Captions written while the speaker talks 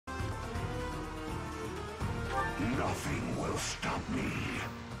Nothing will stop me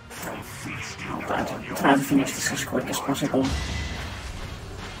from feasting I'll try to finish this as quick as possible.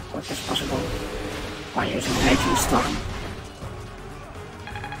 By using Raging Storm.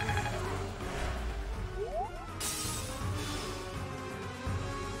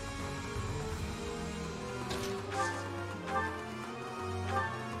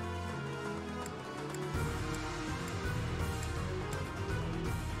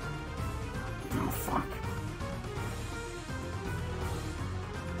 Oh fuck.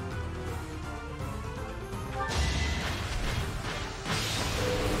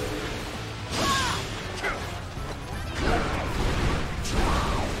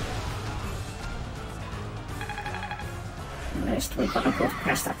 At least we got a good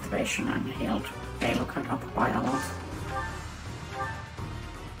quest activation and healed Alucard up by a lot.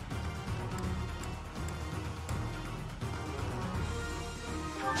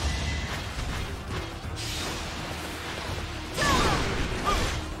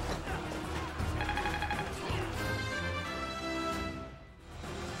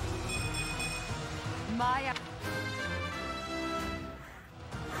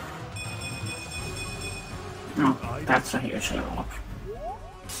 No, that's a huge level up.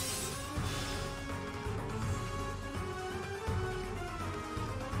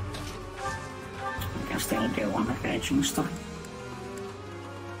 We can still do one Raging Storm.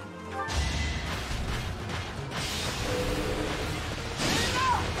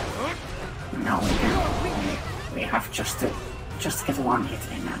 No, we can. We have just to get one hit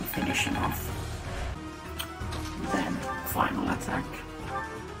in and finish him off. Then final attack.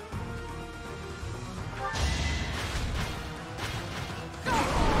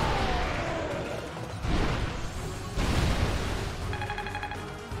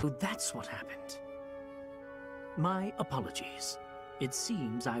 So that's what happened. My apologies. It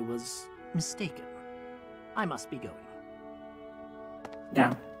seems I was mistaken. I must be going.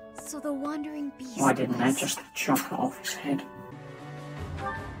 Damn. So the wandering beast. Why didn't I just chop off his head?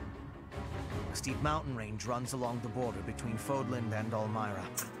 A steep mountain range runs along the border between Fodland and Almyra.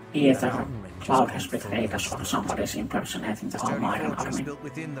 Either Cloud has betrayed us or somebody's impersonating the Almyran army.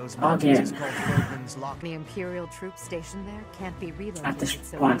 Again. The Imperial troops stationed there can't be relocated. At this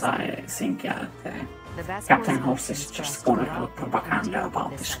so point, easily. I think the vast Captain force Host is of just Trust gonna will do propaganda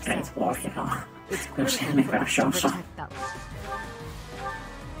about this great war hero. It's Who's critical never for us to shows up. protect that.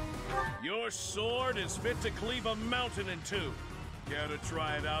 Your sword is fit to cleave a mountain in two. Care to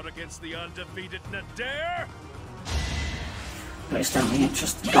try it out against the undefeated Nadir? Please tell me it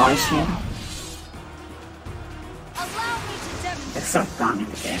just dies here. Allow me to demonstrate. The third time in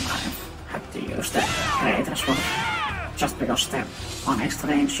the game I had to use the Great as well. Just because the honest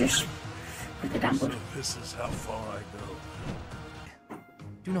range is pretty damn good. So this is how far I go.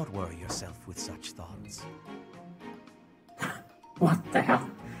 Do not worry yourself with such thoughts. What the hell?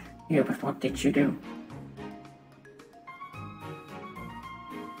 Hubert, what did you do?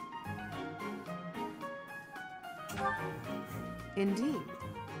 Indeed.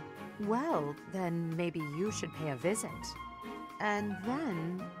 Well, then maybe you should pay a visit. And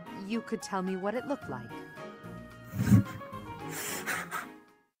then you could tell me what it looked like.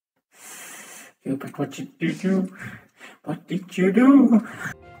 Hubert, what did you do? What did you do?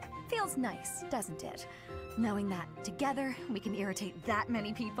 Feels nice, doesn't it? Knowing that together we can irritate that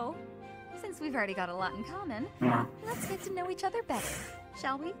many people. Since we've already got a lot in common, Yeah. let's get to know each other better,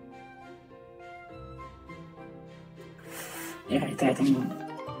 shall we? Irritating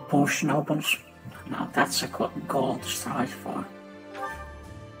Porsche nobles. Now that's a good goal to strive for.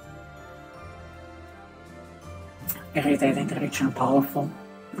 Irritating the rich and powerful.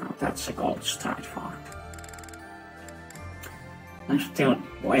 Now that's a goal to strive for. I'm still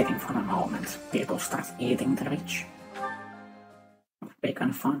waiting for the moment people start eating the rich. It'll be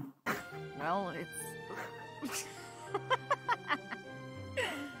kind of fun. Well, it's...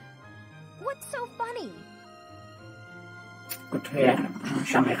 What's so funny? Good to hear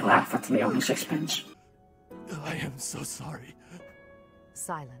Shamir laugh at Leonie's expense. I am so sorry.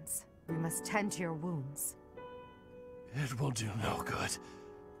 Silence. We must tend to your wounds. It will do no good.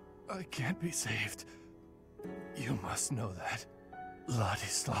 I can't be saved. You must know that.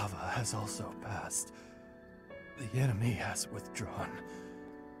 Ladislava has also passed. The enemy has withdrawn.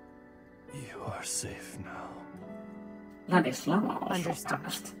 You are safe now. Ladislava also Understood.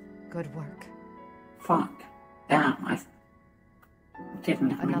 passed. Good work. Fuck. Damn, I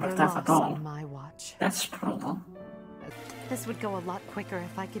didn't remember Another that at loss all. on my watch. That's brutal. This would go a lot quicker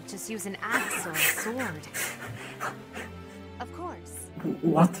if I could just use an axe or a sword. Of course.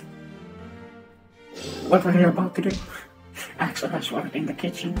 What? What were you about to do? Axe or a sword in the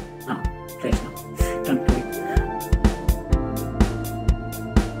kitchen? No, please no. Don't